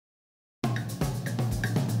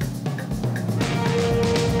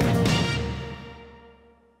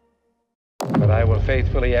I will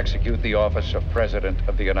faithfully execute the office of President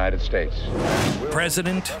of the United States.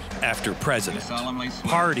 President after president,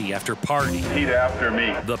 party after party. Repeat after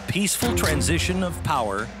me. The peaceful transition of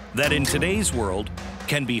power that in today's world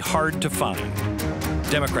can be hard to find.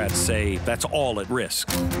 Democrats say that's all at risk.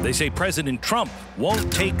 They say President Trump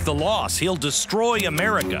won't take the loss. He'll destroy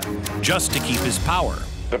America just to keep his power.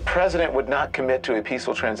 The president would not commit to a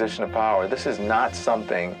peaceful transition of power. This is not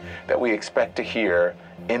something that we expect to hear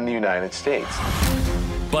in the United States.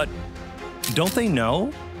 But don't they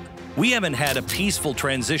know? We haven't had a peaceful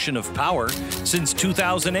transition of power since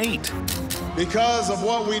 2008. Because of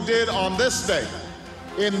what we did on this day,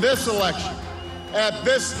 in this election, at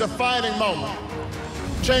this defining moment,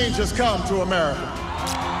 change has come to America.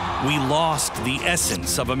 We lost the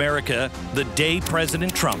essence of America the day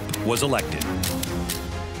President Trump was elected.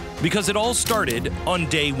 Because it all started on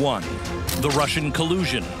day one. The Russian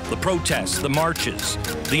collusion, the protests, the marches,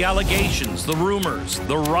 the allegations, the rumors,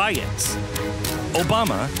 the riots.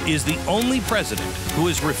 Obama is the only president who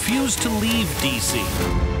has refused to leave D.C.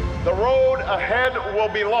 The road ahead will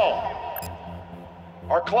be long.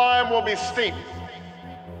 Our climb will be steep.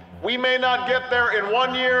 We may not get there in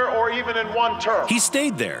 1 year or even in one term. He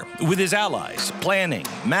stayed there with his allies, planning,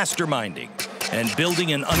 masterminding, and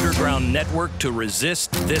building an underground network to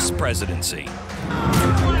resist this presidency.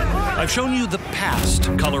 I've shown you the past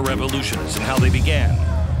color revolutions and how they began.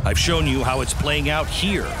 I've shown you how it's playing out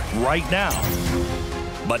here, right now.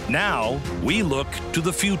 But now we look to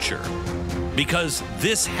the future, because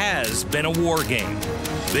this has been a war game.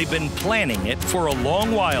 They've been planning it for a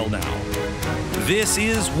long while now. This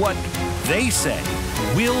is what they say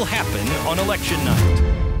will happen on election night.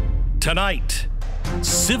 Tonight,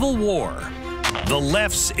 civil war, the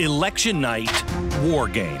left's election night war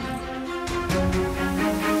game.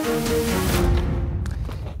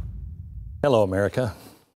 Hello, America.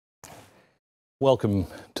 Welcome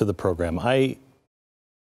to the program. I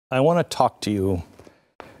want to talk to you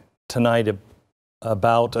tonight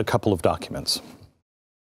about a couple of documents.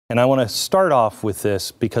 And I want to start off with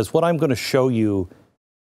this because what I'm going to show you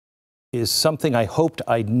is something I hoped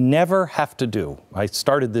I'd never have to do. I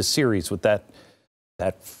started this series with that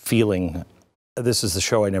feeling, this is the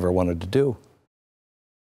show I never wanted to do.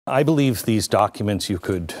 I believe these documents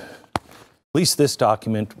at least this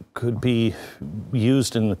document could be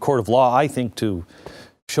used in the court of law, I think, to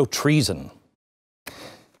show treason.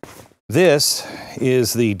 This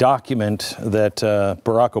is the document that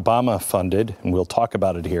Barack Obama funded, and we'll talk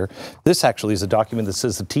about it here. This actually is a document that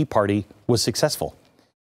says the Tea Party was successful.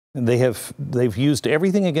 They've used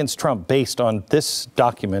everything against Trump based on this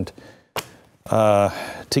document to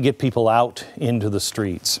get people out into the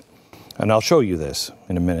streets. And I'll show you this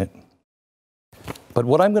in a minute. But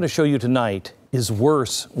what I'm going to show you tonight is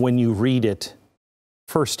worse when you read it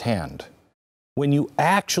firsthand. When you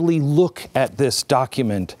actually look at this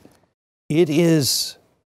document, it's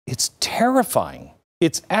terrifying.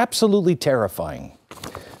 It's absolutely terrifying.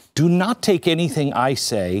 Do not take anything I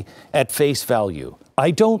say at face value.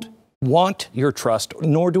 I don't want your trust,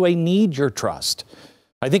 nor do I need your trust.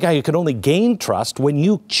 I think I can only gain trust when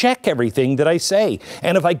you check everything that I say.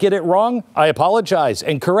 And if I get it wrong, I apologize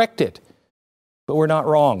and correct it. But we're not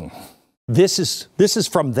wrong. This is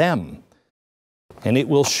from them. And it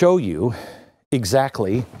will show you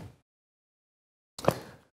exactly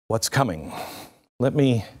what's coming. Let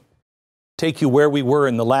me take you where we were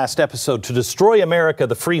in the last episode. To destroy America,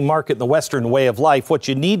 the free market, and the Western way of life, what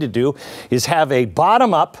you need to do is have a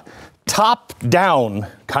bottom-up, top-down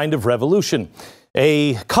kind of revolution.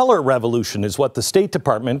 A color revolution is what the State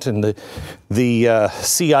Department and the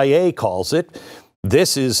CIA calls it.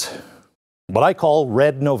 This is what I call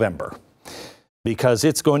Red November, because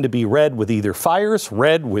it's going to be red with either fires,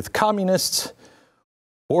 red with communists,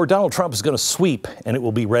 or Donald Trump is going to sweep, and it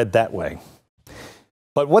will be red that way.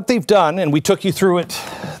 But what they've done, and we took you through it,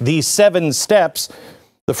 these 7 steps.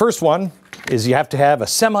 The first one is you have to have a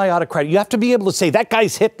semi-autocratic. You have to be able to say, that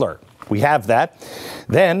guy's Hitler. We have that.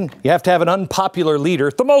 Then you have to have an unpopular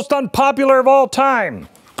leader, the most unpopular of all time.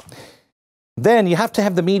 Then you have to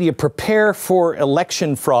have the media prepare for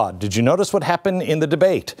election fraud. Did you notice what happened in the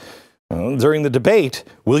debate? During the debate,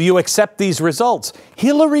 will you accept these results?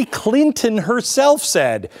 Hillary Clinton herself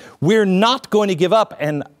said, we're not going to give up,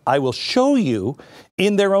 and I will show you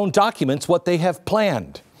in their own documents what they have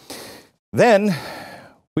planned. Then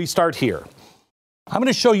we start here. I'm going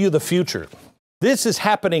to show you the future. This is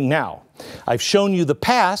happening now. I've shown you the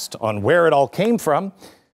past on where it all came from,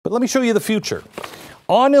 but let me show you the future.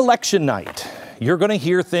 On election night, you're going to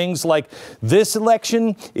hear things like, this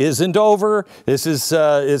election isn't over. This is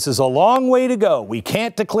a long way to go. We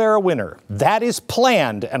can't declare a winner. That is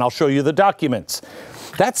planned, and I'll show you the documents.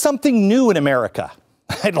 That's something new in America.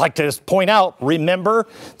 I'd like to just point out, remember,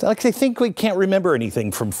 like they think we can't remember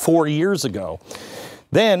anything from 4 years ago.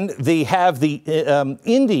 Then they have the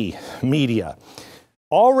indie media.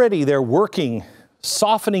 Already they're working,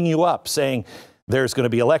 softening you up, saying there's going to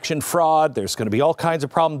be election fraud, there's going to be all kinds of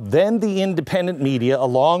problems. Then the independent media,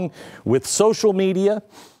 along with social media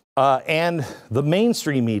and the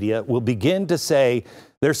mainstream media, will begin to say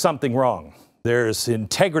there's something wrong. There's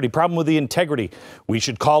integrity, problem with the integrity. We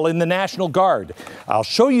should call in the National Guard. I'll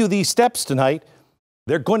show you these steps tonight.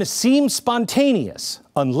 They're going to seem spontaneous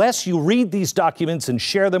unless you read these documents and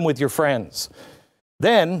share them with your friends.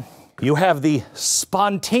 Then you have the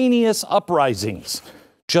spontaneous uprisings,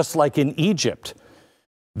 just like in Egypt.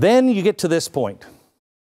 Then you get to this point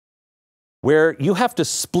where you have to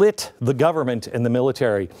split the government and the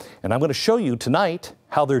military. And I'm going to show you tonight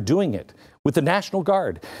how they're doing it with the National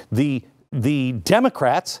Guard. The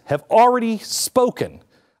Democrats have already spoken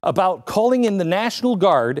about calling in the National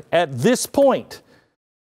Guard at this point.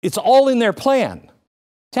 It's all in their plan.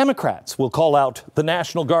 Democrats will call out the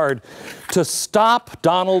National Guard to stop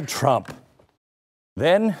Donald Trump.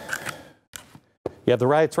 Then you have the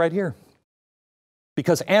riots right here,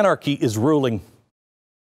 because anarchy is ruling.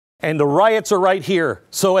 And the riots are right here.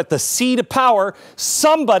 So at the seat of power,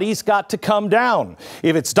 somebody's got to come down.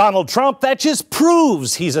 If it's Donald Trump, that just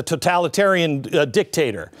proves he's a totalitarian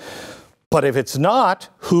dictator. But if it's not,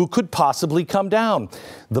 who could possibly come down?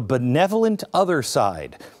 The benevolent other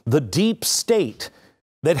side, the deep state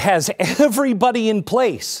that has everybody in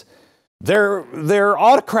place. They're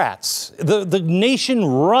autocrats. The nation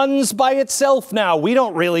runs by itself now. We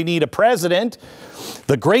don't really need a president.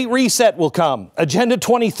 The Great Reset will come. Agenda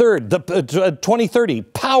 2030,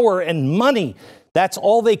 power and money. That's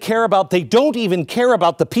all they care about. They don't even care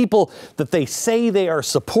about the people that they say they are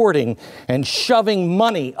supporting and shoving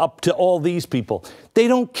money up to all these people. They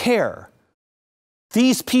don't care.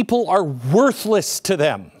 These people are worthless to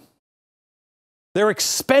them. They're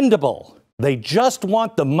expendable. They just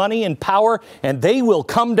want the money and power, and they will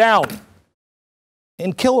come down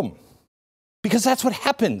and kill them. Because that's what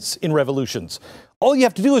happens in revolutions. All you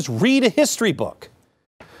have to do is read a history book.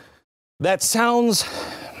 That sounds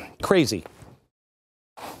crazy.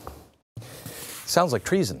 Sounds like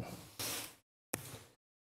treason.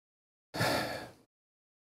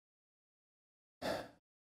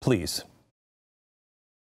 Please,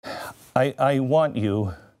 I want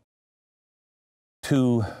you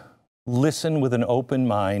to listen with an open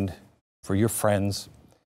mind for your friends.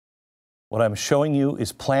 What I'm showing you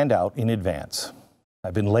is planned out in advance.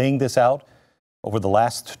 I've been laying this out over the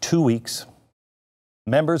last 2 weeks.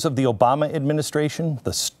 Members of the Obama administration,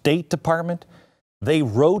 the State Department, they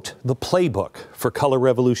wrote the playbook for color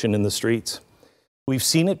revolution in the streets. We've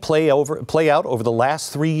seen it play out over the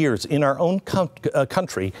last 3 years in our own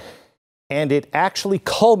country, and it actually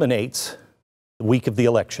culminates the week of the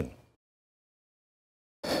election.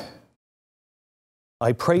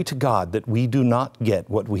 I pray to God that we do not get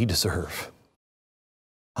what we deserve.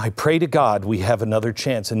 I pray to God we have another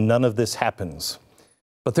chance and none of this happens.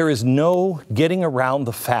 But there is no getting around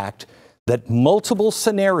the fact that multiple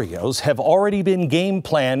scenarios have already been game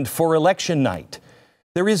planned for election night.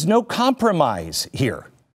 There is no compromise here.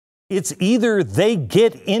 It's either they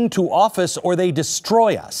get into office or they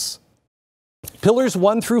destroy us. Pillars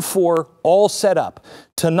 1 through 4 all set up.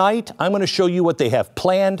 Tonight, I'm going to show you what they have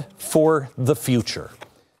planned for the future.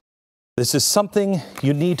 This is something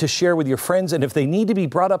you need to share with your friends, and if they need to be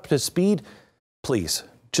brought up to speed, please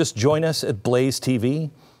just join us at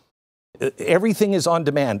BlazeTV. Everything is on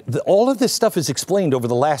demand. All of this stuff is explained over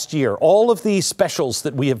the last year. All of these specials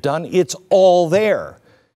that we have done, it's all there.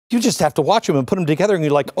 You just have to watch them and put them together, and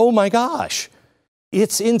you're like, oh my gosh,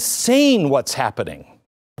 it's insane what's happening.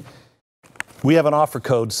 We have an offer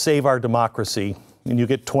code, Save Our Democracy, and you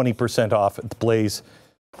get 20% off at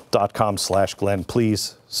blaze.com/Glenn.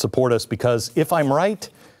 Please support us, because if I'm right,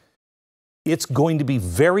 it's going to be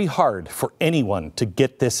very hard for anyone to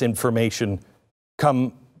get this information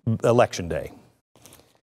come Election Day.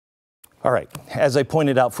 All right, as I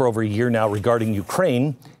pointed out for over a year now regarding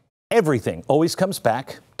Ukraine, everything always comes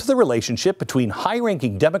back to the relationship between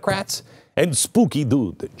high-ranking Democrats and spooky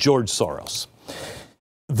dude George Soros.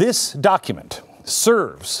 This document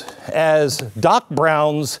serves as Doc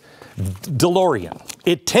Brown's DeLorean.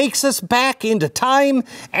 It takes us back into time,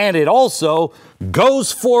 and it also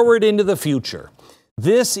goes forward into the future.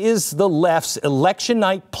 This is the left's election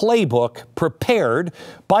night playbook prepared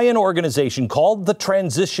by an organization called the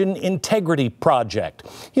Transition Integrity Project.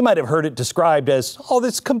 You might have heard it described as, oh,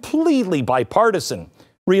 this completely bipartisan.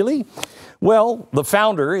 Really? Well, the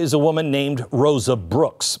founder is a woman named Rosa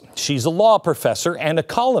Brooks. She's a law professor and a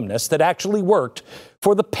columnist that actually worked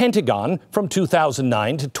for the Pentagon from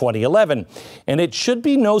 2009 to 2011. And it should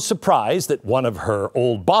be no surprise that one of her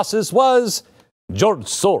old bosses was George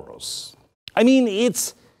Soros. I mean,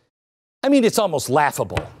 it's almost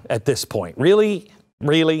laughable at this point. Really?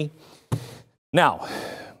 Really? Now,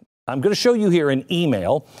 I'm going to show you here an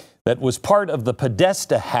email that was part of the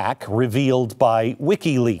Podesta hack revealed by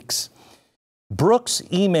WikiLeaks. Brooks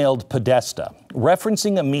emailed Podesta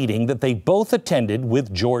referencing a meeting that they both attended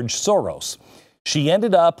with George Soros. She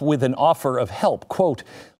ended up with an offer of help. Quote,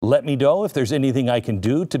 "Let me know if there's anything I can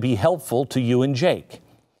do to be helpful to you and Jake."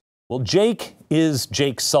 Well, Jake is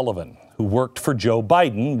Jake Sullivan, who worked for Joe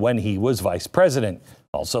Biden when he was vice president,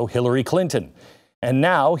 also Hillary Clinton. And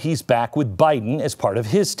now he's back with Biden as part of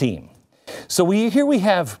his team. So here we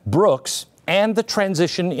have Brooks and the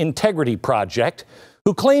Transition Integrity Project,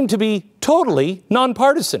 who claim to be totally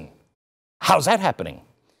nonpartisan. How's that happening?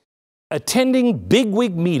 Attending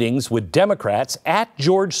bigwig meetings with Democrats at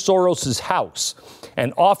George Soros's house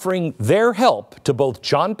and offering their help to both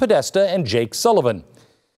John Podesta and Jake Sullivan.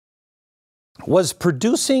 Was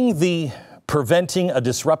producing the Preventing a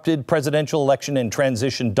Disrupted Presidential Election and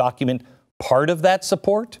Transition document part of that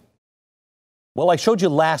support? Well, I showed you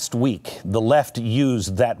last week the left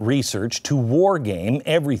used that research to wargame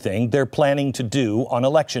everything they're planning to do on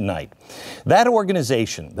election night. That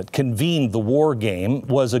organization that convened the war game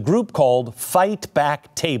was a group called Fight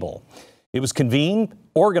Back Table. It was convened,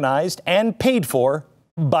 organized, and paid for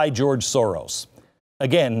by George Soros.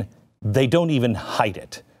 Again, they don't even hide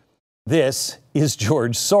it. This is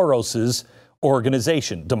George Soros's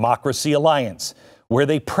organization, Democracy Alliance, where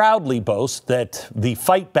they proudly boast that the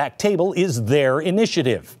Fight Back Table is their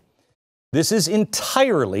initiative. This is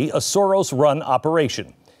entirely a Soros-run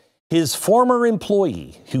operation. His former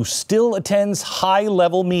employee, who still attends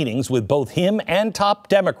high-level meetings with both him and top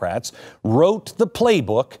Democrats, wrote the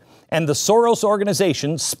playbook, and the Soros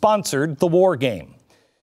organization sponsored the war game.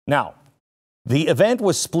 Now, the event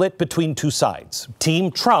was split between two sides, Team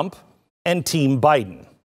Trump and Team Biden.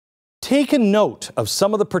 Take a note of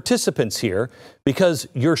some of the participants here, because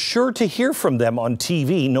you're sure to hear from them on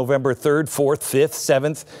TV November 3rd, 4th, 5th,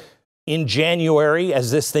 7th, in January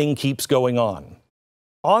as this thing keeps going on.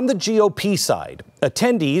 On the GOP side,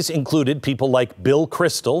 attendees included people like Bill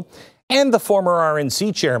Kristol and the former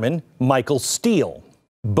RNC chairman, Michael Steele,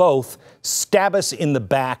 both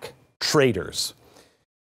stab-us-in-the-back traitors.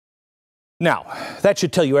 Now, that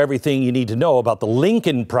should tell you everything you need to know about the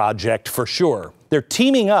Lincoln Project for sure. They're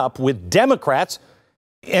teaming up with Democrats,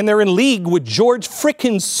 and they're in league with George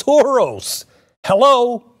frickin' Soros.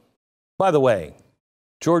 Hello? By the way,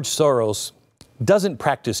 George Soros doesn't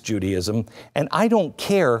practice Judaism, and I don't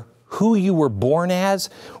care who you were born as,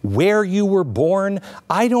 where you were born.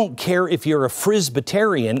 I don't care if you're a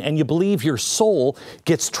Presbyterian and you believe your soul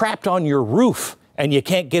gets trapped on your roof and you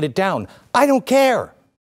can't get it down. I don't care.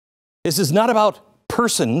 This is not about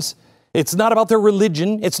persons. It's not about their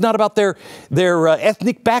religion. It's not about their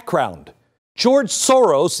ethnic background. George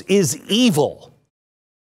Soros is evil.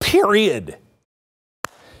 Period.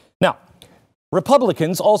 Now,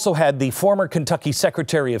 Republicans also had the former Kentucky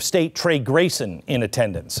Secretary of State, Trey Grayson, in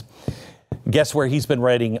attendance. Guess where he's been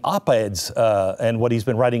writing op-eds and what he's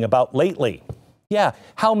been writing about lately? Yeah,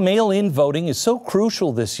 how mail-in voting is so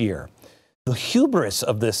crucial this year. The hubris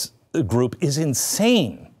of this group is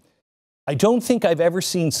insane. I don't think I've ever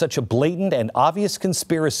seen such a blatant and obvious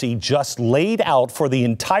conspiracy just laid out for the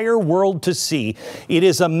entire world to see. It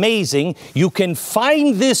is amazing. You can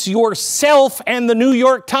find this yourself, and the New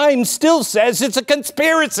York Times still says it's a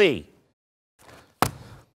conspiracy.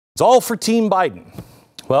 It's all for Team Biden.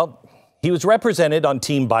 Well, he was represented on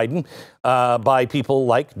Team Biden by people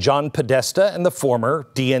like John Podesta and the former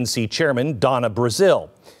DNC chairman, Donna Brazile.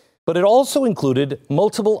 But it also included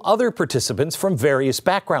multiple other participants from various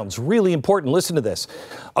backgrounds. Really important. Listen to this.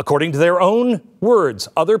 According to their own words,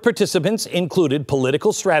 other participants included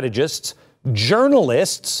political strategists,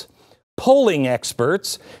 journalists, polling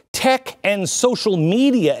experts, tech and social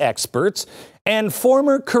media experts, and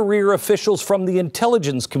former career officials from the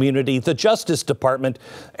intelligence community, the Justice Department,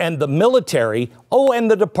 and the military,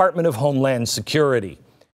 and the Department of Homeland Security.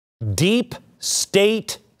 Deep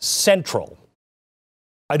State Central.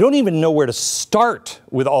 I don't even know where to start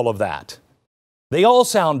with all of that. They all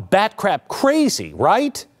sound bat crap crazy,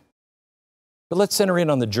 right? But let's center in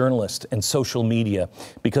on the journalist and social media,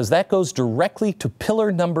 because that goes directly to pillar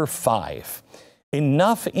number 5.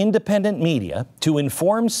 Enough independent media to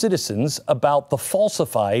inform citizens about the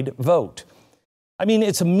falsified vote. I mean,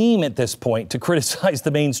 it's a meme at this point to criticize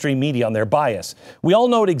the mainstream media on their bias. We all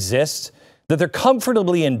know it exists, that they're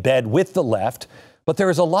comfortably in bed with the left, but there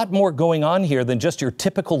is a lot more going on here than just your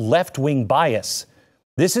typical left-wing bias.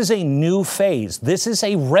 This is a new phase. This is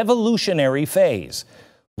a revolutionary phase.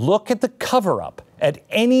 Look at the cover-up at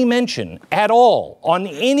any mention at all on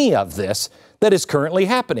any of this that is currently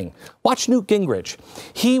happening. Watch Newt Gingrich.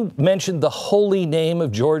 He mentioned the holy name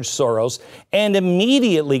of George Soros and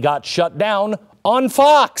immediately got shut down on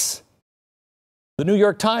Fox. The New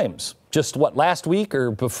York Times, just last week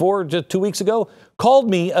or before, just 2 weeks ago, called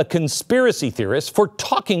me a conspiracy theorist for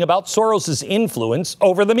talking about Soros's influence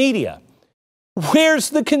over the media. Where's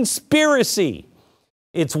the conspiracy?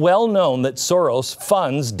 It's well known that Soros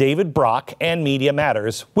funds David Brock and Media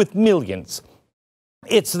Matters with millions.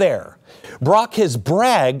 It's there. Brock has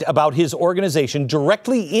bragged about his organization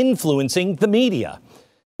directly influencing the media.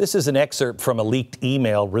 This is an excerpt from a leaked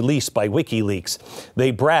email released by WikiLeaks.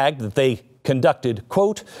 They bragged that they conducted,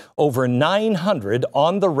 quote, over 900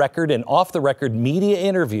 on-the-record and off-the-record media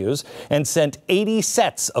interviews and sent 80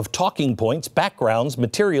 sets of talking points, backgrounds,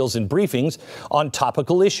 materials, and briefings on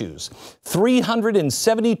topical issues.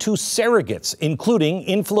 372 surrogates, including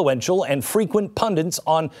influential and frequent pundits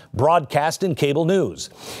on broadcast and cable news.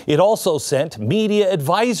 It also sent media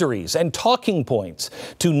advisories and talking points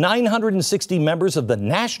to 960 members of the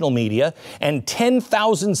national media and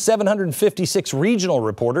 10,756 regional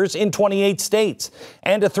reporters in 28 states,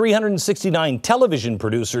 and to 369 television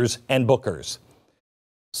producers and bookers.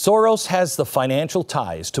 Soros has the financial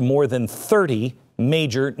ties to more than 30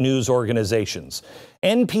 major news organizations.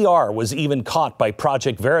 NPR was even caught by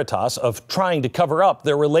Project Veritas of trying to cover up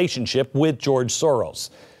their relationship with George Soros.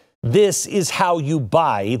 This is how you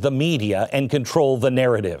buy the media and control the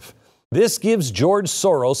narrative. This gives George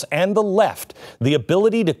Soros and the left the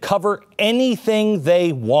ability to cover anything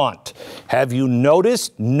they want. Have you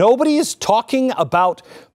noticed nobody is talking about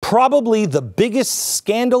probably the biggest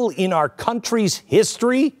scandal in our country's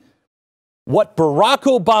history? What Barack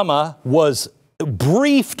Obama was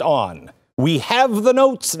briefed on. We have the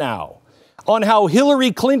notes now on how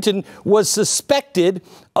Hillary Clinton was suspected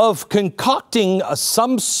of concocting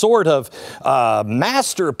some sort of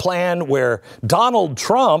master plan where Donald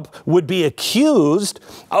Trump would be accused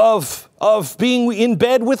of being in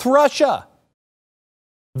bed with Russia.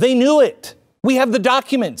 They knew it. We have the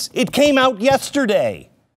documents. It came out yesterday.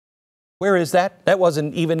 Where is that? That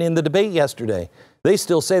wasn't even in the debate yesterday. They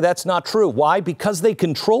still say that's not true. Why? Because they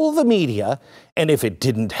control the media, and if it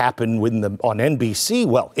didn't happen on NBC,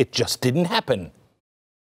 well, it just didn't happen.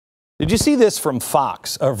 Did you see this from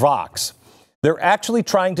Vox? They're actually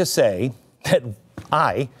trying to say that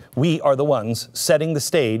we are the ones setting the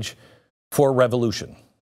stage for revolution.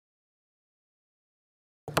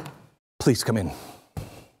 Please come in.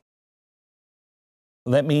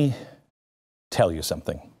 Let me tell you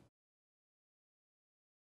something.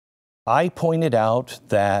 I pointed out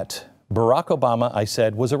that Barack Obama, I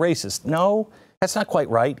said, was a racist. No, that's not quite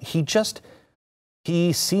right. He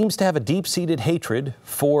seems to have a deep-seated hatred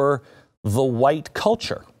for the white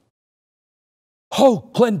culture. Oh,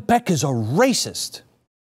 Glenn Beck is a racist.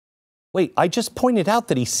 Wait, I just pointed out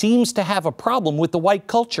that he seems to have a problem with the white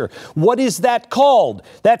culture. What is that called?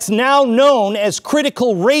 That's now known as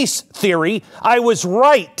critical race theory. I was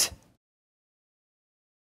right.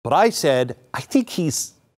 But I said, I think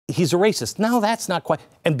he's a racist. No, that's not quite.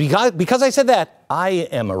 And because I said that, I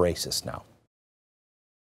am a racist now.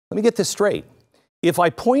 Let me get this straight. If I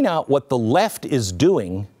point out what the left is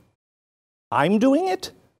doing, I'm doing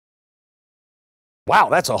it? Wow,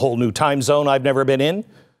 that's a whole new time zone I've never been in.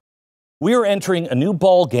 We are entering a new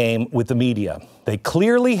ball game with the media. They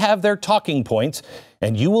clearly have their talking points,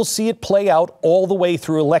 and you will see it play out all the way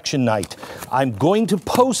through election night. I'm going to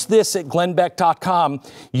post this at glennbeck.com.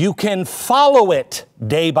 You can follow it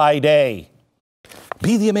day by day.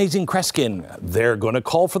 Be the amazing Kreskin. They're going to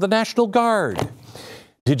call for the National Guard.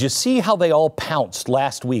 Did you see how they all pounced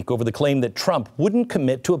last week over the claim that Trump wouldn't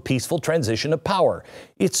commit to a peaceful transition of power?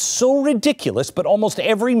 It's so ridiculous, but almost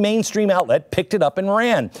every mainstream outlet picked it up and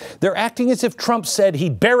ran. They're acting as if Trump said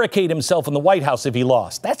he'd barricade himself in the White House if he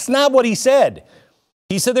lost. That's not what he said.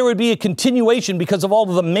 He said there would be a continuation because of all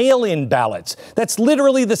of the mail-in ballots. That's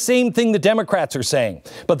literally the same thing the Democrats are saying.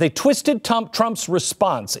 But they twisted Trump's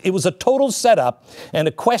response. It was a total setup and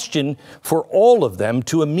a question for all of them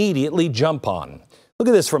to immediately jump on. Look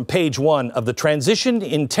at this from page 1 of the Transition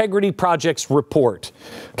Integrity Project's report.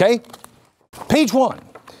 Okay? Page 1.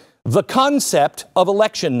 The concept of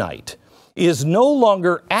election night is no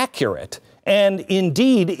longer accurate and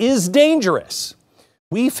indeed is dangerous.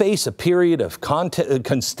 We face a period of constant,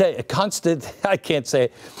 I can't say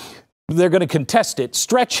it, they're going to contest it,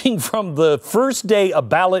 stretching from the first day a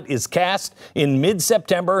ballot is cast in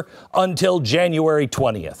mid-September until January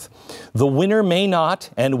 20th. The winner may not,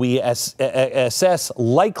 and we assess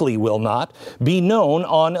likely will not, be known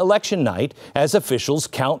on election night as officials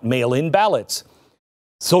count mail-in ballots.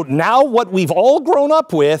 So now what we've all grown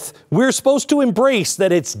up with, we're supposed to embrace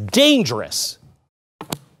that it's dangerous.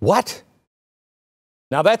 What?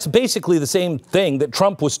 Now, that's basically the same thing that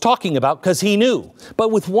Trump was talking about because he knew,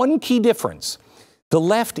 but with one key difference. The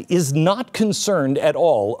left is not concerned at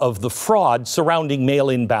all of the fraud surrounding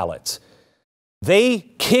mail-in ballots. They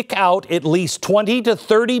kick out at least 20 to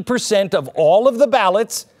 30% of all of the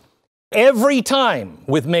ballots every time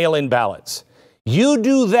with mail-in ballots. You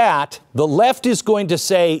do that, the left is going to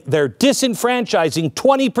say they're disenfranchising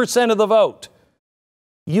 20% of the vote.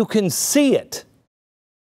 You can see it.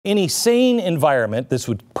 In a sane environment, this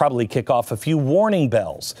would probably kick off a few warning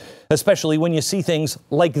bells, especially when you see things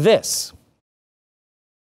like this.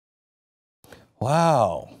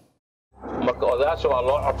 Wow.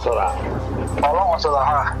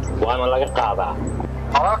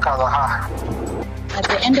 At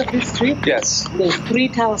the end of this street, yes, there's 3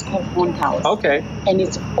 towers called Horn Towers. Okay. And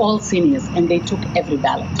it's all seniors, and they took every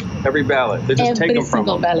ballot. Every ballot. They just take them from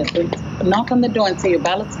them. Every single ballot. They knock on the door and say, your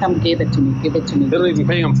ballots come, give it to me, give it to me. They don't even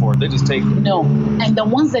pay them for it. They just take it. No. And the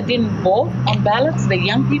ones that didn't vote on ballots, the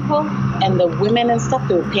young people and the women and stuff,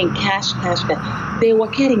 they were paying cash. They were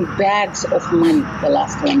getting bags of money the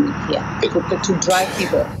last time we were here to drive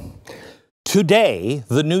people. Today,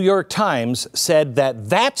 the New York Times said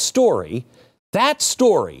that story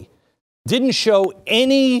didn't show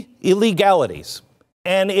any illegalities,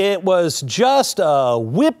 and it was just a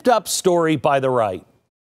whipped up story by the right.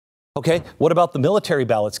 Okay, what about the military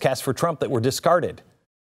ballots cast for Trump that were discarded?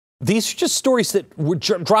 These are just stories that were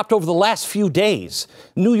dropped over the last few days.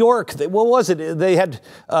 New York, what was it? They had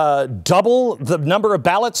double the number of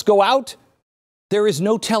ballots go out. There is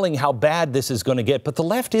no telling how bad this is going to get, but the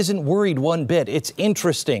left isn't worried one bit. It's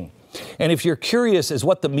interesting. And if you're curious as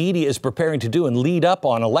what the media is preparing to do and lead up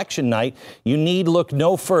on election night, you need look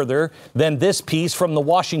no further than this piece from the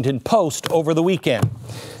Washington Post over the weekend.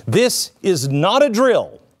 This is not a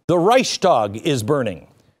drill. The Reichstag is burning.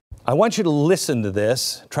 I want you to listen to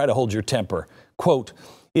this. Try to hold your temper. Quote,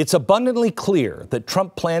 "It's abundantly clear that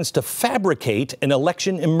Trump plans to fabricate an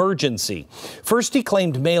election emergency. First, he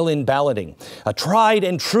claimed mail-in balloting, a tried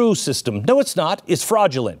and true system. No, it's not. It's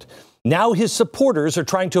fraudulent. Now his supporters are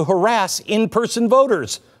trying to harass in-person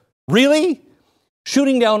voters. Really?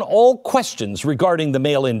 Shooting down all questions regarding the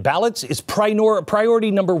mail-in ballots is priority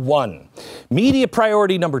number 1. Media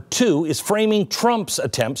priority number 2 is framing Trump's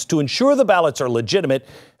attempts to ensure the ballots are legitimate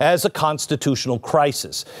as a constitutional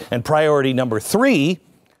crisis. And priority number 3,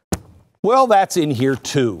 well, that's in here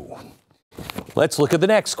too. Let's look at the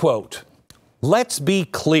next quote. Let's be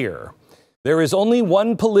clear. There is only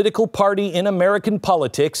one political party in American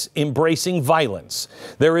politics embracing violence.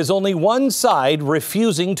 There is only one side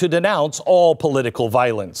refusing to denounce all political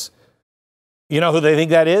violence. You know who they think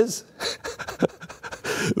that is?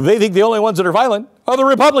 They think the only ones that are violent are the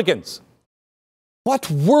Republicans. What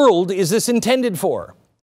world is this intended for?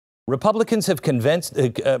 Republicans have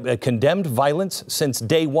condemned violence since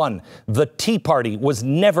day one. The Tea Party was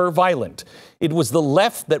never violent. It was the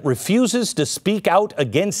left that refuses to speak out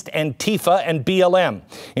against Antifa and BLM.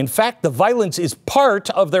 In fact, the violence is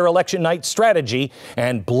part of their election night strategy,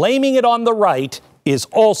 and blaming it on the right is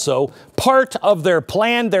also part of their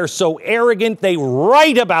plan. They're so arrogant, they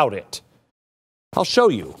write about it. I'll show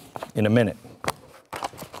you in a minute.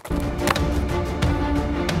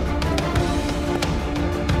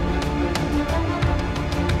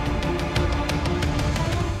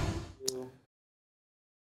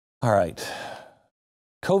 All right.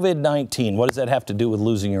 COVID-19, what does that have to do with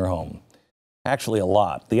losing your home? Actually, a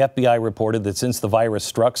lot. The FBI reported that since the virus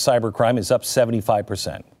struck, cybercrime is up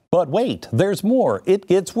 75%. But wait, there's more. It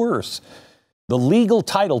gets worse. The legal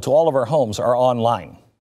title to all of our homes are online.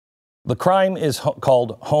 The crime is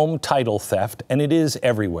called home title theft, and it is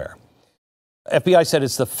everywhere. FBI said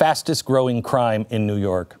it's the fastest growing crime in New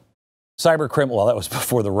York. Well, that was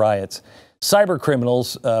before the riots. Cyber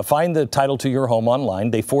criminals find the title to your home online.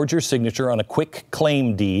 They forge your signature on a quick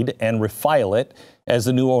claim deed and refile it as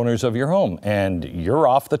the new owners of your home. And you're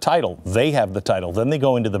off the title. They have the title. Then they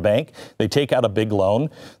go into the bank. They take out a big loan.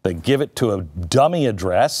 They give it to a dummy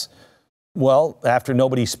address. Well, after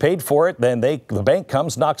nobody's paid for it, then the bank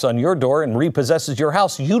comes, knocks on your door, and repossesses your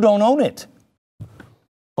house. You don't own it.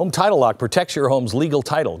 Home Title Lock protects your home's legal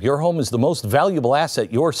title. Your home is the most valuable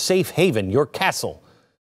asset, your safe haven, your castle.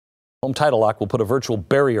 Home Title Lock will put a virtual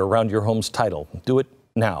barrier around your home's title. Do it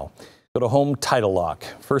now. Go to Home Title Lock.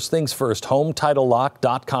 First things first,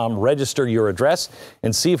 HomeTitleLock.com. Register your address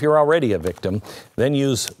and see if you're already a victim. Then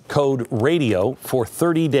use code RADIO for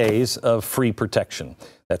 30 days of free protection.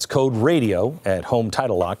 That's code RADIO at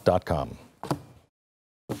HomeTitleLock.com.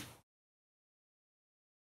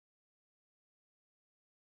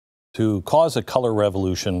 To cause a color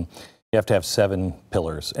revolution, you have to have 7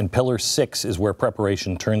 pillars. And pillar 6 is where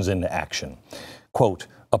preparation turns into action. Quote,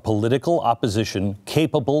 a political opposition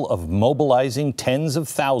capable of mobilizing tens of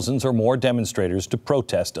thousands or more demonstrators to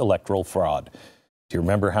protest electoral fraud. Do you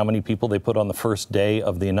remember how many people they put on the first day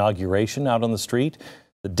of the inauguration out on the street?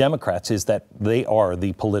 The Democrats is that they are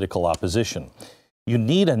the political opposition. You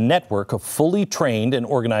need a network of fully trained and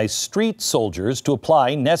organized street soldiers to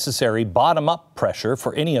apply necessary bottom-up pressure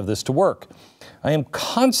for any of this to work. I am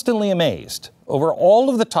constantly amazed over all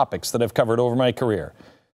of the topics that I've covered over my career,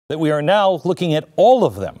 that we are now looking at all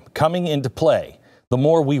of them coming into play. The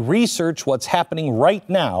more we research what's happening right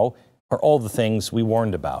now are all the things we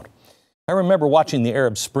warned about. I remember watching the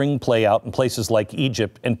Arab Spring play out in places like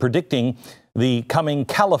Egypt and predicting the coming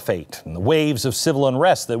caliphate and the waves of civil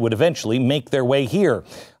unrest that would eventually make their way here.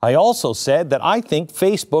 I also said that I think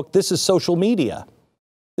Facebook, this is social media.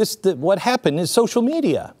 What happened is social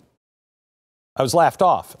media. I was laughed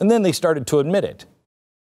off, and then they started to admit it.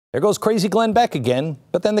 There goes crazy Glenn Beck again,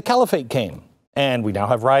 but then the caliphate came, and we now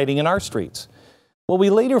have rioting in our streets. Well, we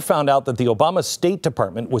later found out that the Obama State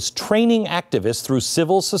Department was training activists through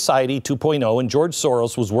Civil Society 2.0, and George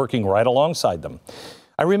Soros was working right alongside them.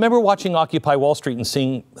 I remember watching Occupy Wall Street and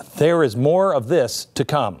seeing there is more of this to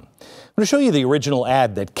come. I'm going to show you the original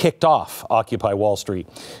ad that kicked off Occupy Wall Street.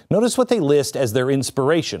 Notice what they list as their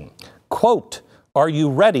inspiration. Quote, are you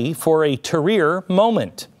ready for a Tahrir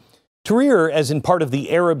moment? Tahrir as in part of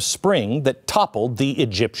the Arab Spring that toppled the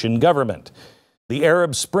Egyptian government. The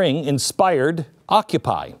Arab Spring inspired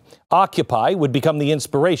Occupy. Occupy would become the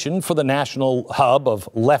inspiration for the national hub of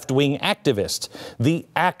left-wing activists, the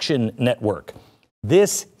Action Network.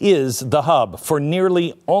 This is the hub for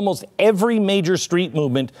nearly almost every major street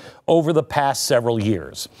movement over the past several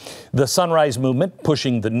years. The Sunrise Movement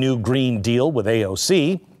pushing the new Green Deal with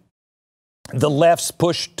AOC, the left's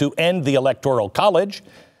push to end the Electoral College,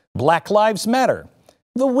 Black Lives Matter,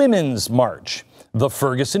 the Women's March, the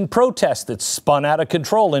Ferguson protest that spun out of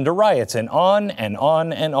control into riots, and on and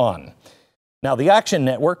on and on. Now, the Action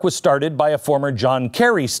Network was started by a former John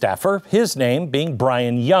Kerry staffer, his name being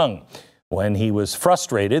Brian Young, when he was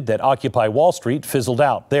frustrated that Occupy Wall Street fizzled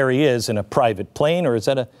out. There he is in a private plane, or is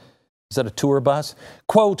that a tour bus?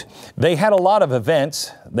 Quote, they had a lot of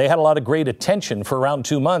events. They had a lot of great attention for around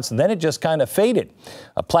 2 months, and then it just kind of faded.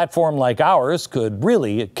 A platform like ours could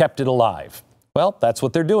really have kept it alive. Well, that's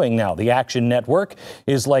what they're doing now. The Action Network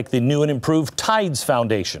is like the new and improved Tides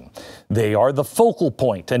Foundation. They are the focal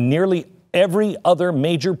point, and nearly every other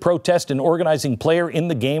major protest and organizing player in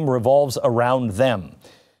the game revolves around them.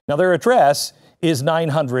 Now, their address is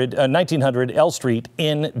 1900 L Street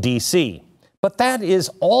in D.C., but that is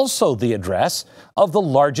also the address of the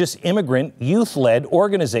largest immigrant youth-led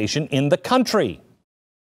organization in the country.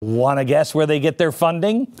 Want to guess where they get their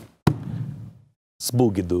funding?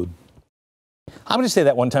 Spooky dude. I'm going to say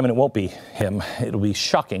that one time and it won't be him. It'll be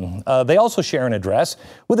shocking. They also share an address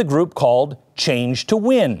with a group called Change to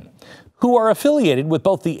Win, who are affiliated with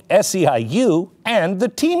both the SEIU and the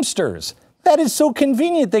Teamsters. That is so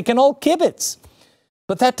convenient, they can all kibitz.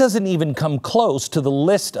 But that doesn't even come close to the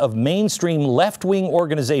list of mainstream left-wing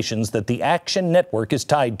organizations that the Action Network is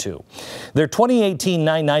tied to. Their 2018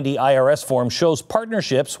 990 IRS form shows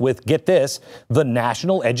partnerships with, get this, the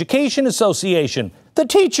National Education Association, the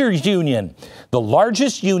Teachers Union, the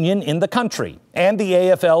largest union in the country, and the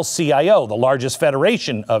AFL-CIO, the largest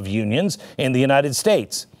federation of unions in the United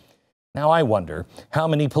States. Now I wonder how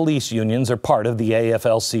many police unions are part of the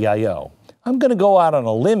AFL-CIO. I'm going to go out on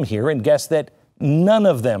a limb here and guess that none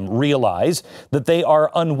of them realize that they are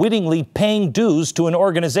unwittingly paying dues to an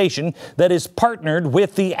organization that is partnered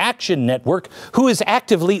with the Action Network, who is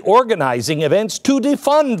actively organizing events to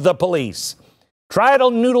defund the police. Try to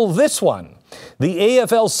noodle this one. The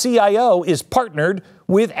AFL-CIO is partnered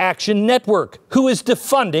with Action Network, who is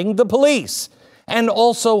defunding the police and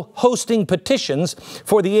also hosting petitions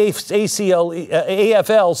for the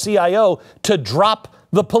AFL-CIO to drop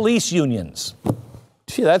the police unions.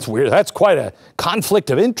 Gee, that's weird. That's quite a conflict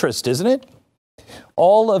of interest, isn't it?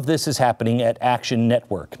 All of this is happening at Action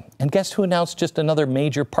Network. And guess who announced just another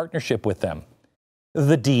major partnership with them?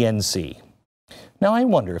 The DNC. Now, I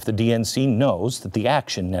wonder if the DNC knows that the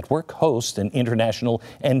Action Network hosts an international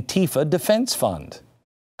Antifa defense fund.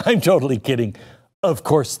 I'm totally kidding. Of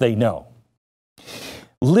course they know.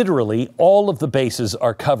 Literally, all of the bases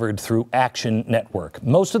are covered through Action Network.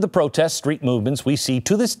 Most of the protest street movements we see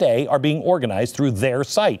to this day are being organized through their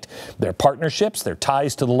site. Their partnerships, their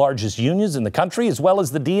ties to the largest unions in the country, as well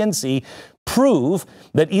as the DNC, prove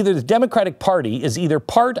that either the Democratic Party is either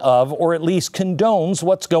part of or at least condones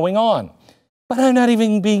what's going on. But I'm not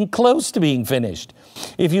even being close to being finished.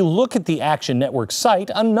 If you look at the Action Network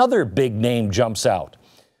site, another big name jumps out.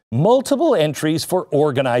 Multiple entries for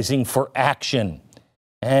organizing for action.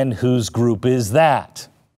 And whose group is that?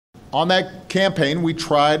 On that campaign, we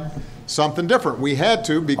tried something different. We had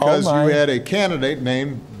to because you had a candidate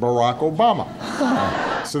named Barack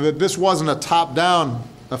Obama. So that this wasn't a top-down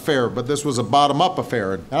affair, but this was a bottom-up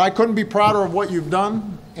affair. And I couldn't be prouder of what you've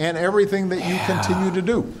done and everything that you continue to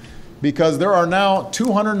do. Because there are now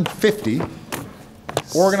 250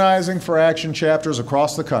 organizing for action chapters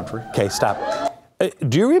across the country. Okay, stop.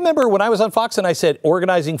 Do you remember when I was on Fox and I said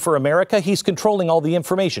Organizing for America? He's controlling all the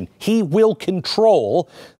information. He will control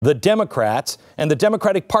the Democrats, and the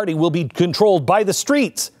Democratic Party will be controlled by the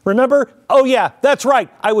streets. Remember? Oh, yeah, that's right.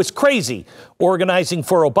 I was crazy. Organizing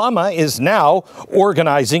for Obama is now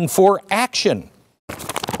Organizing for Action.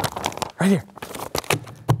 Right here.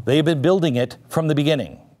 They've been building it from the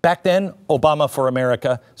beginning. Back then, Obama for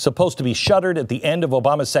America, supposed to be shuttered at the end of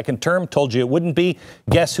Obama's second term, told you it wouldn't be.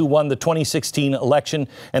 Guess who won the 2016 election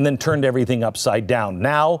and then turned everything upside down?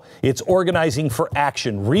 Now it's Organizing for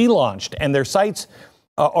Action, relaunched, and their sites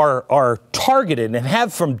are targeted and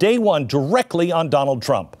have from day one directly on Donald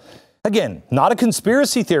Trump. Again, not a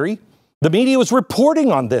conspiracy theory. The media was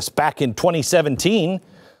reporting on this back in 2017.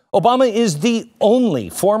 Obama is the only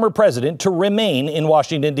former president to remain in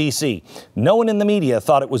Washington, D.C. No one in the media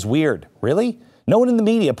thought it was weird. Really? No one in the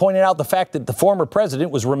media pointed out the fact that the former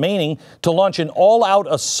president was remaining to launch an all-out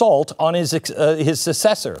assault on his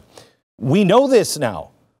successor. We know this now.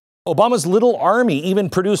 Obama's little army even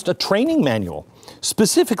produced a training manual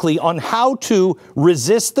specifically on how to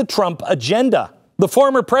resist the Trump agenda. The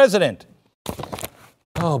former president.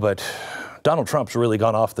 Oh, but Donald Trump's really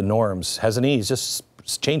gone off the norms, hasn't he? He's just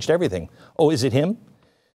changed everything. Oh, is it him?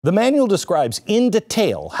 The manual describes in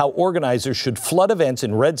detail how organizers should flood events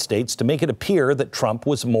in red states to make it appear that Trump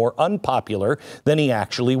was more unpopular than he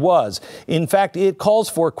actually was. In fact, it calls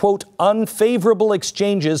for, quote, unfavorable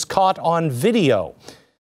exchanges caught on video.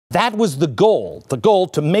 That was the goal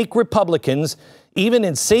to make Republicans, even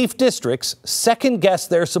in safe districts, second-guess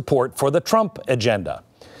their support for the Trump agenda.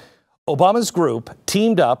 Obama's group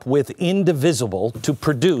teamed up with Indivisible to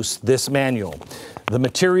produce this manual. The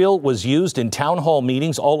material was used in town hall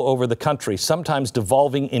meetings all over the country, sometimes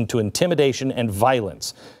devolving into intimidation and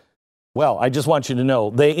violence. Well, I just want you to know,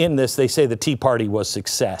 they say the Tea Party was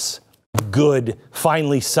success. Good.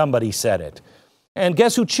 Finally, somebody said it. And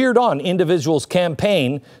guess who cheered on Individual's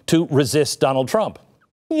campaign to resist Donald Trump?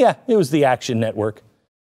 Yeah, it was the Action Network.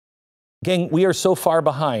 Gang, we are so far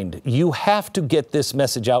behind. You have to get this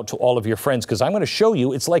message out to all of your friends because I'm going to show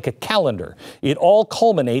you it's like a calendar. It all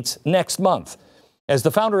culminates next month. As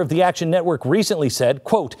the founder of the Action Network recently said,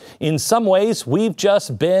 quote, in some ways, we've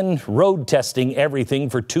just been road testing everything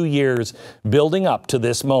for 2 years, building up to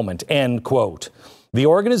this moment, end quote. The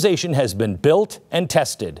organization has been built and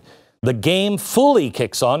tested. The game fully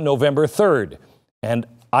kicks on November 3rd, and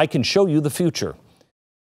I can show you the future.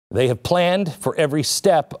 They have planned for every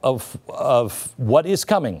step of what is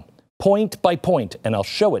coming, point by point, and I'll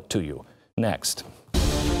show it to you next.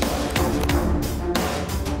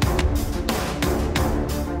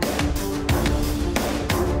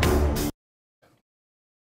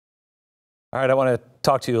 All right, I want to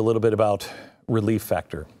talk to you a little bit about Relief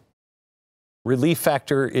Factor. Relief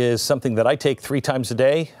Factor is something that I take 3 times a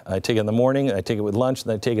day. I take it in the morning, I take it with lunch,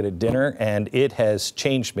 and I take it at dinner, and it has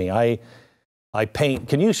changed me. I paint.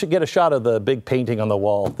 Can you get a shot of the big painting on the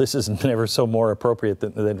wall? This is never so more appropriate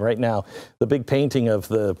than right now. The big painting of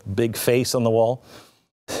the big face on the wall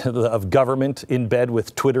of government in bed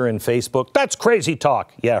with Twitter and Facebook. That's crazy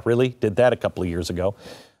talk. Yeah, really? Did that a couple of years ago.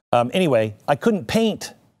 Anyway, I couldn't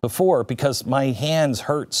paint before because my hands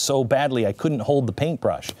hurt so badly I couldn't hold the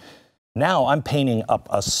paintbrush. Now I'm painting up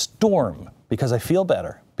a storm because I feel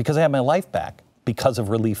better, because I have my life back, because of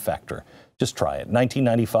Relief Factor. Just try it.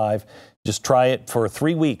 $19.95. Just try it for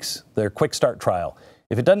 3 weeks, their quick start trial.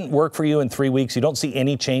 If it doesn't work for you in 3 weeks, you don't see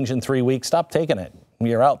any change in 3 weeks, stop taking it.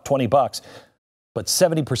 You're out $20. But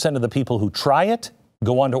 70% of the people who try it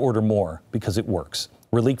go on to order more because it works.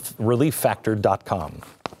 ReliefFactor.com.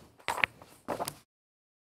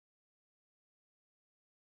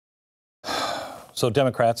 So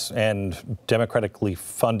Democrats and democratically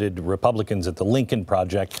funded Republicans at the Lincoln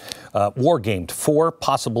Project war-gamed 4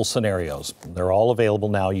 possible scenarios. They're all available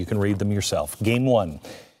now. You can read them yourself. Game 1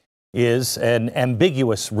 is an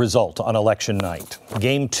ambiguous result on election night.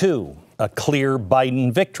 Game 2, a clear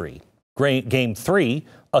Biden victory. Game 3,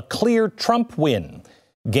 a clear Trump win.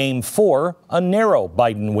 Game 4, a narrow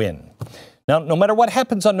Biden win. Now, no matter what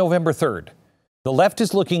happens on November 3rd, the left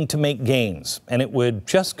is looking to make gains, and it would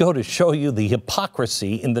just go to show you the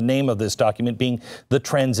hypocrisy in the name of this document being the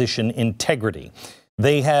transition integrity.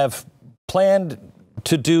 They have planned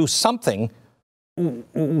to do something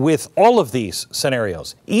with all of these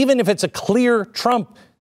scenarios. Even if it's a clear Trump,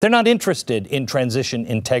 they're not interested in transition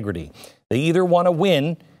integrity. They either want to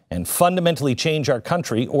win and fundamentally change our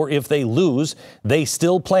country, or if they lose, they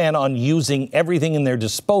still plan on using everything in their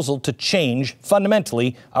disposal to change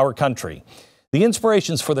fundamentally our country. The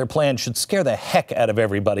inspirations for their plan should scare the heck out of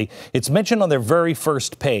everybody. It's mentioned on their very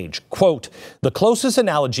first page. Quote, the closest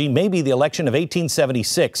analogy may be the election of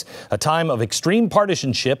 1876, a time of extreme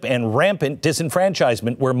partisanship and rampant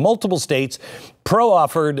disenfranchisement where multiple states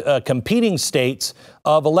pro-offered competing states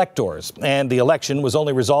of electors, and the election was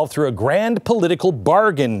only resolved through a grand political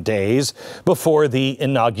bargain days before the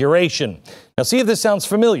inauguration. Now, see if this sounds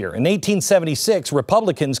familiar. In 1876,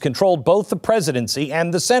 Republicans controlled both the presidency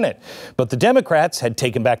and the Senate, but the Democrats had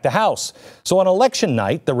taken back the House. So on election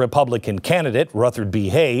night, the Republican candidate, Rutherford B.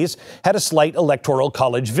 Hayes, had a slight electoral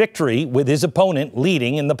college victory with his opponent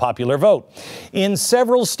leading in the popular vote. In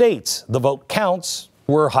several states, the vote counts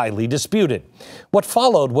were highly disputed. What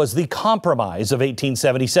followed was the Compromise of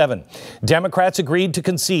 1877. Democrats agreed to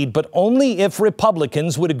concede, but only if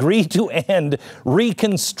Republicans would agree to end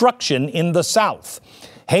Reconstruction in the South.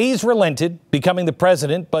 Hayes relented, becoming the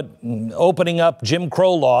president, but opening up Jim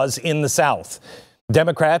Crow laws in the South.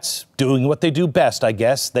 Democrats doing what they do best, I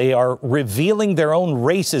guess. They are revealing their own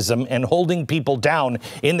racism and holding people down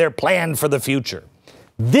in their plan for the future.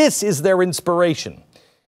 This is their inspiration.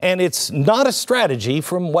 And it's not a strategy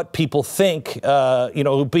from what people think,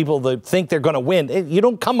 people that think they're going to win. You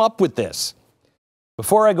don't come up with this.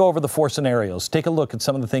 Before I go over the 4 scenarios, take a look at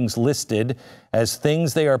some of the things listed as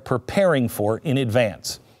things they are preparing for in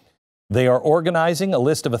advance. They are organizing a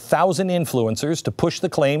list of 1,000 influencers to push the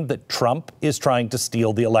claim that Trump is trying to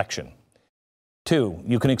steal the election. 2,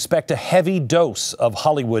 you can expect a heavy dose of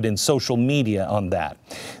Hollywood and social media on that.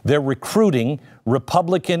 They're recruiting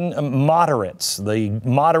Republican moderates, the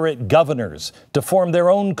moderate governors, to form their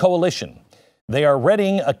own coalition. They are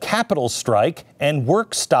readying a capital strike and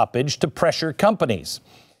work stoppage to pressure companies.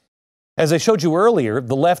 As I showed you earlier,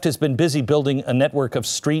 the left has been busy building a network of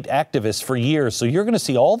street activists for years, so you're going to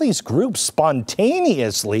see all these groups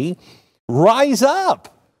spontaneously rise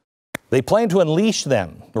up. They plan to unleash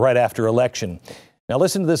them right after election. Now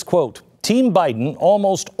listen to this quote. Team Biden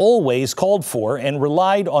almost always called for and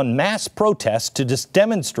relied on mass protests to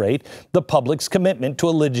demonstrate the public's commitment to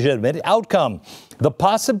a legitimate outcome. The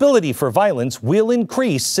possibility for violence will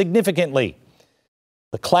increase significantly.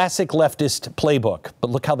 The classic leftist playbook,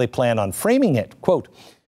 but look how they plan on framing it. Quote,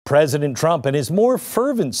 President Trump and his more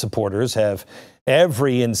fervent supporters have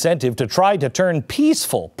every incentive to try to turn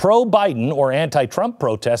peaceful pro-Biden or anti-Trump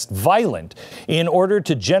protests violent in order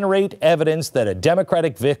to generate evidence that a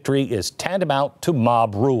Democratic victory is tantamount to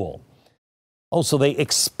mob rule. Oh, so they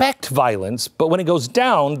expect violence, but when it goes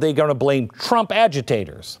down, they're going to blame Trump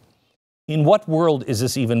agitators. In what world is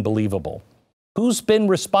this even believable? Who's been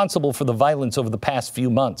responsible for the violence over the past few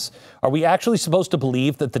months? Are we actually supposed to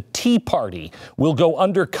believe that the Tea Party will go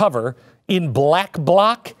undercover in black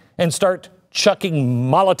bloc and start chucking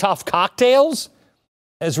Molotov cocktails?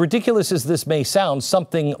 As ridiculous as this may sound,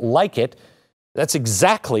 something like it, that's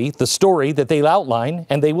exactly the story that they'll outline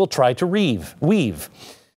and they will try to weave.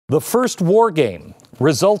 The first war game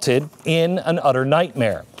resulted in an utter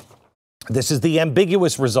nightmare. This is the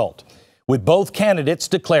ambiguous result, with both candidates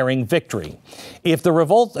declaring victory. If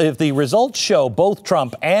the results show both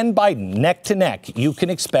Trump and Biden neck to neck, you can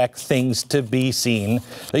expect things to be seen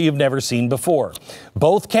that you've never seen before.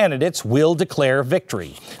 Both candidates will declare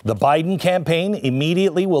victory. The Biden campaign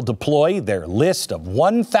immediately will deploy their list of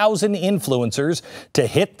 1,000 influencers to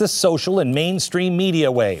hit the social and mainstream media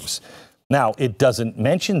waves. Now, it doesn't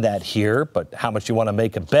mention that here, but how much you want to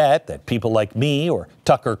make a bet that people like me or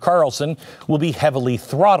Tucker Carlson will be heavily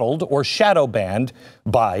throttled or shadow banned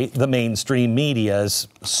by the mainstream media's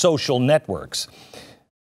social networks.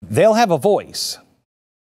 They'll have a voice,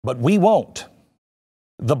 but we won't.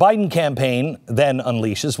 The Biden campaign then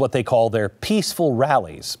unleashes what they call their peaceful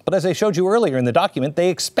rallies. But as I showed you earlier in the document,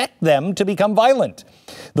 they expect them to become violent.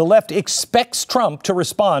 The left expects Trump to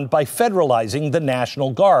respond by federalizing the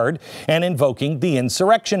National Guard and invoking the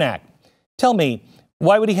Insurrection Act. Tell me,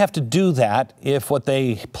 why would he have to do that if what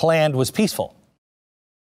they planned was peaceful?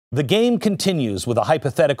 The game continues with a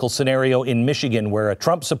hypothetical scenario in Michigan where a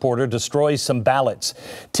Trump supporter destroys some ballots,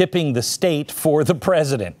 tipping the state for the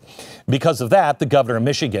president. Because of that, the governor of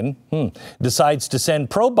Michigan decides to send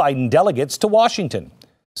pro-Biden delegates to Washington.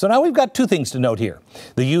 So now we've got two things to note here.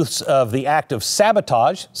 The use of the act of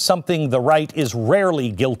sabotage, something the right is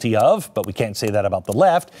rarely guilty of, but we can't say that about the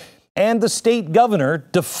left, and the state governor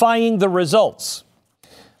defying the results.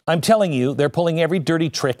 I'm telling you, they're pulling every dirty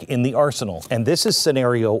trick in the arsenal, and this is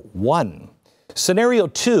scenario one. Scenario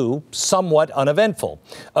two, somewhat uneventful,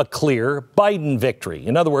 a clear Biden victory.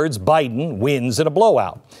 In other words, Biden wins in a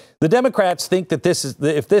blowout. The Democrats think that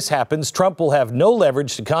if this happens, Trump will have no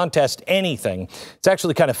leverage to contest anything. It's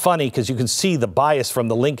actually kind of funny because you can see the bias from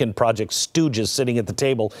the Lincoln Project stooges sitting at the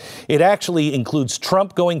table. It actually includes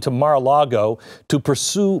Trump going to Mar-a-Lago to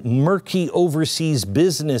pursue murky overseas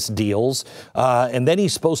business deals, and then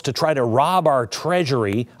he's supposed to try to rob our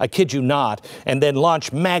treasury, I kid you not, and then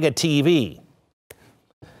launch MAGA TV.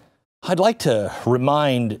 I'd like to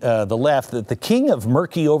remind the left that the king of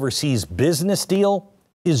murky overseas business deal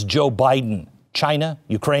is Joe Biden. China,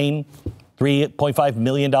 Ukraine, $3.5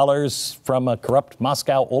 million from a corrupt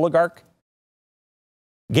Moscow oligarch.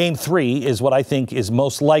 Game three is what I think is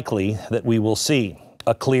most likely that we will see,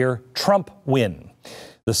 a clear Trump win.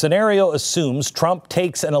 The scenario assumes Trump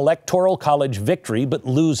takes an electoral college victory but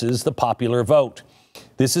loses the popular vote.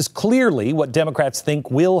 This is clearly what Democrats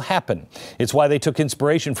think will happen. It's why they took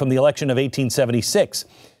inspiration from the election of 1876.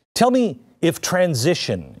 Tell me if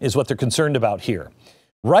transition is what they're concerned about here.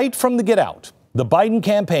 Right from the get-out, the Biden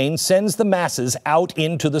campaign sends the masses out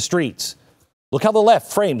into the streets. Look how the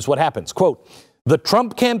left frames what happens. Quote, the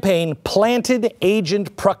Trump campaign planted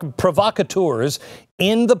agent provocateurs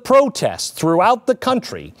in the protests throughout the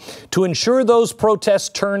country to ensure those protests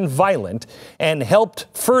turned violent and helped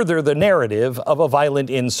further the narrative of a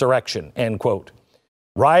violent insurrection, end quote.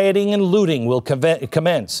 Rioting and looting will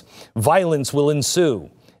commence. Violence will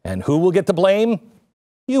ensue. And who will get the blame?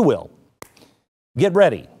 You will. Get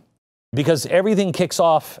ready, because everything kicks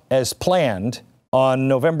off as planned on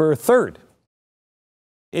November 3rd.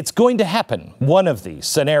 It's going to happen, one of these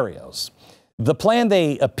scenarios. The plan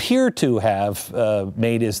they appear to have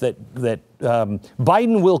made is that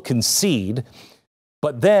Biden will concede,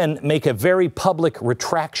 but then make a very public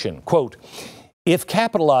retraction. Quote, if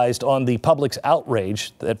capitalized on the public's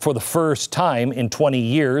outrage that for the first time in 20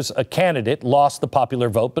 years, a candidate lost the popular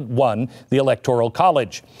vote but won the Electoral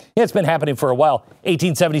College. Yeah, it's been happening for a while.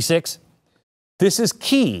 1876. This is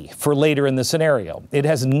key for later in the scenario. It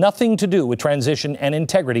has nothing to do with transition and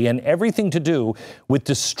integrity and everything to do with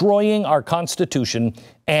destroying our Constitution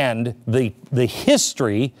and the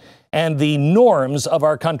history and the norms of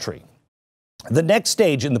our country. The next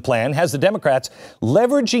stage in the plan has the Democrats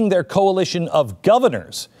leveraging their coalition of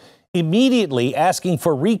governors, immediately asking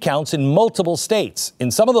for recounts in multiple states.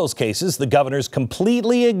 In some of those cases, the governors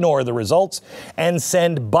completely ignore the results and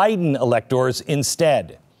send Biden electors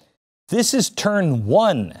instead. This is turn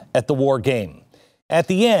one at the war game. At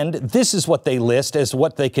the end, this is what they list as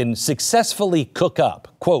what they can successfully cook up.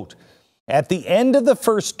 Quote, at the end of the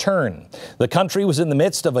first turn, the country was in the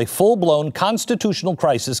midst of a full-blown constitutional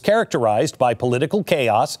crisis characterized by political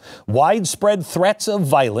chaos, widespread threats of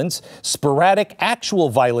violence, sporadic actual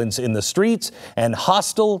violence in the streets, and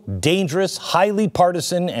hostile, dangerous, highly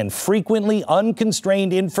partisan, and frequently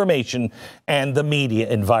unconstrained information and the media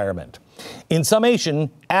environment. In summation,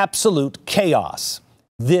 absolute chaos.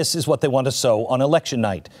 This is what they want to sow on election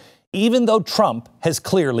night, even though Trump has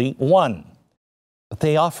clearly won. But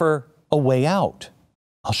they offer a way out.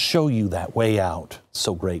 I'll show you that way out.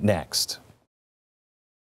 So great. Next.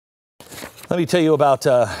 Let me tell you about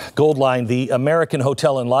Goldline. The American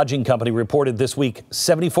Hotel and Lodging Company reported this week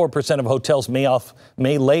 74% of hotels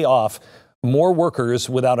may lay off more workers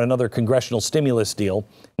without another congressional stimulus deal.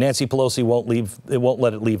 Nancy Pelosi won't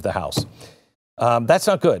let it leave the House. That's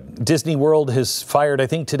not good. Disney World has fired, I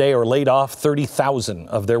think today, or laid off 30,000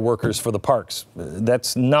 of their workers for the parks.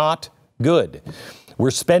 That's not good. We're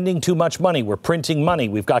spending too much money. We're printing money.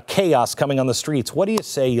 We've got chaos coming on the streets. What do you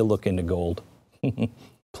say you look into gold?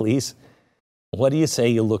 Please. What do you say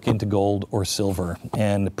you look into gold or silver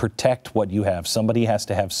and protect what you have? Somebody has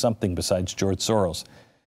to have something besides George Soros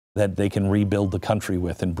that they can rebuild the country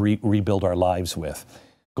with and rebuild our lives with.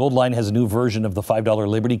 Goldline has a new version of the $5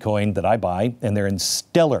 Liberty coin that I buy, and they're in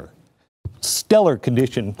stellar stellar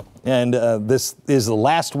condition. And this is the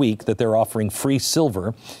last week that they're offering free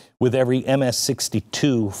silver with every MS62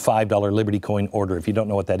 $5 Liberty coin order. If you don't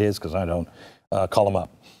know what that is, because I don't, call them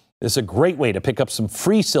up. It's a great way to pick up some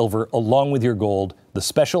free silver along with your gold. The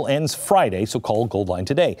special ends Friday, so call Goldline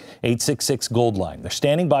today. 866-GOLDLINE. They're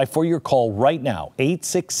standing by for your call right now.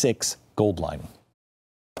 866-GOLDLINE.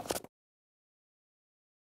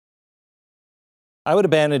 I would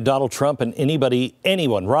abandon Donald Trump and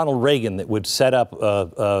anyone, Ronald Reagan, that would set up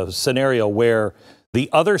a scenario where the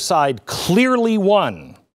other side clearly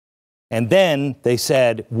won. And then they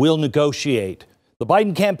said, we'll negotiate. The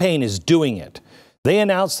Biden campaign is doing it. They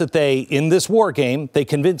announced that in this war game, they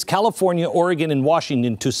convinced California, Oregon, and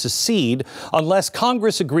Washington to secede unless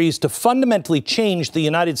Congress agrees to fundamentally change the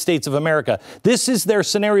United States of America. This is their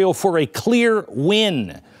scenario for a clear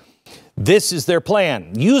win. This is their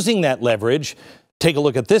plan. Using that leverage, take a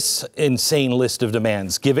look at this insane list of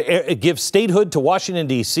demands. Give statehood to Washington,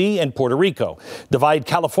 D.C. and Puerto Rico. Divide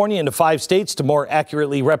California into 5 states to more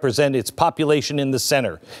accurately represent its population in the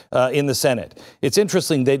Senate. It's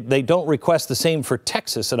interesting they don't request the same for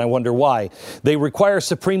Texas, and I wonder why. They require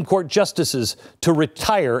Supreme Court justices to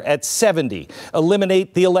retire at 70.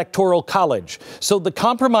 Eliminate the Electoral College. So the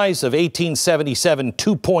compromise of 1877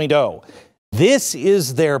 2.0. This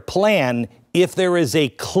is their plan if there is a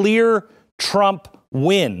clear Trump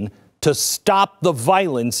win to stop the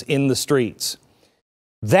violence in the streets.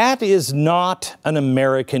 That is not an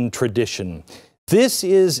American tradition. This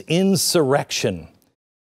is insurrection.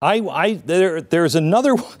 There's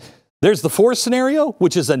the fourth scenario,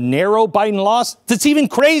 which is a narrow Biden loss. That's even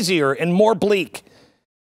crazier and more bleak.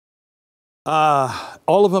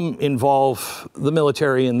 All of them involve the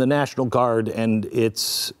military and the National Guard, and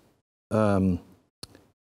it's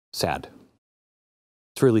sad.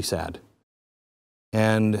 It's really sad.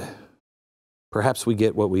 And perhaps we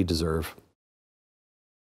get what we deserve.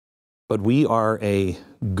 But we are a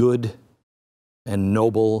good and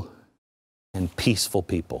noble and peaceful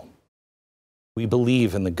people. We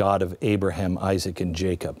believe in the God of Abraham, Isaac, and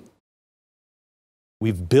Jacob.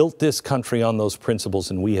 We've built this country on those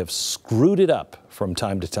principles, and we have screwed it up from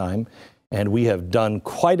time to time. And we have done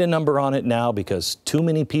quite a number on it now because too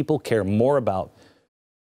many people care more about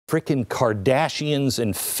frickin' Kardashians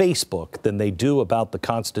and Facebook than they do about the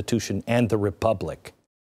Constitution and the Republic.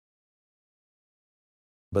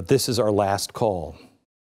 But this is our last call.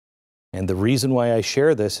 And the reason why I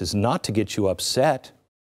share this is not to get you upset.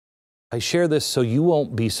 I share this so you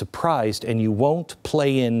won't be surprised and you won't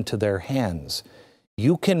play into their hands.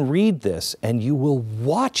 You can read this and you will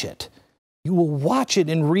watch it. You will watch it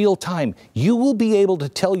in real time. You will be able to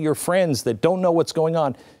tell your friends that don't know what's going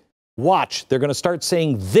on, watch, they're going to start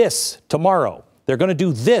saying this tomorrow. They're going to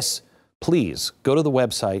do this. Please go to the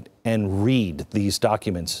website and read these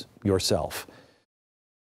documents yourself.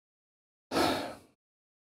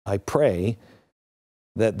 I pray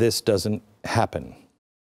that this doesn't happen.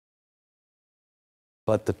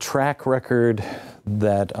 But the track record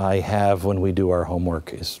that I have when we do our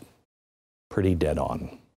homework is pretty dead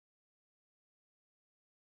on.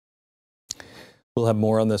 We'll have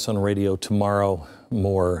more on this on radio tomorrow,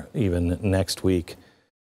 more even next week.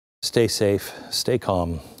 Stay safe, stay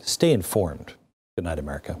calm, stay informed. Good night,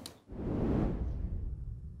 America.